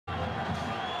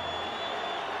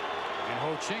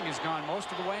Ho-Ching has gone most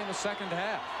of the way in the second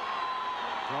half.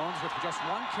 Drones with just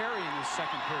one carry in this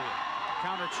second period.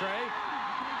 Counter tray.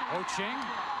 Ho-Ching.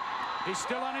 He's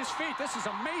still on his feet. This is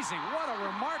amazing. What a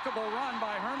remarkable run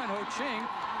by Herman Ho-Ching.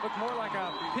 Looked more like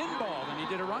a pinball than he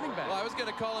did a running back. Well, I was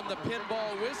going to call him the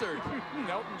pinball wizard.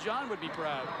 Elton John would be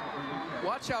proud.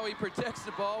 Watch how he protects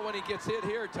the ball when he gets hit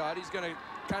here, Todd. He's going to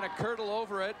kind of curdle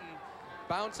over it and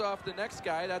bounce off the next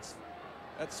guy. That's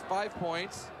 5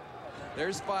 points.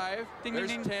 There's 5. Ding, There's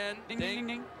ding, 10. Ding, ding, ding,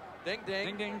 ding. Ding, ding.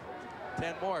 Ding, ding.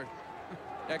 10 more.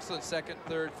 Excellent second,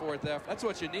 third, fourth effort. That's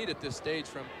what you need at this stage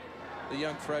from the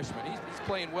young freshman. He's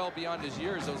playing well beyond his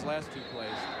years those last 2 plays.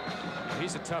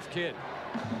 He's a tough kid.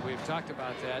 We've talked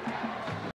about that.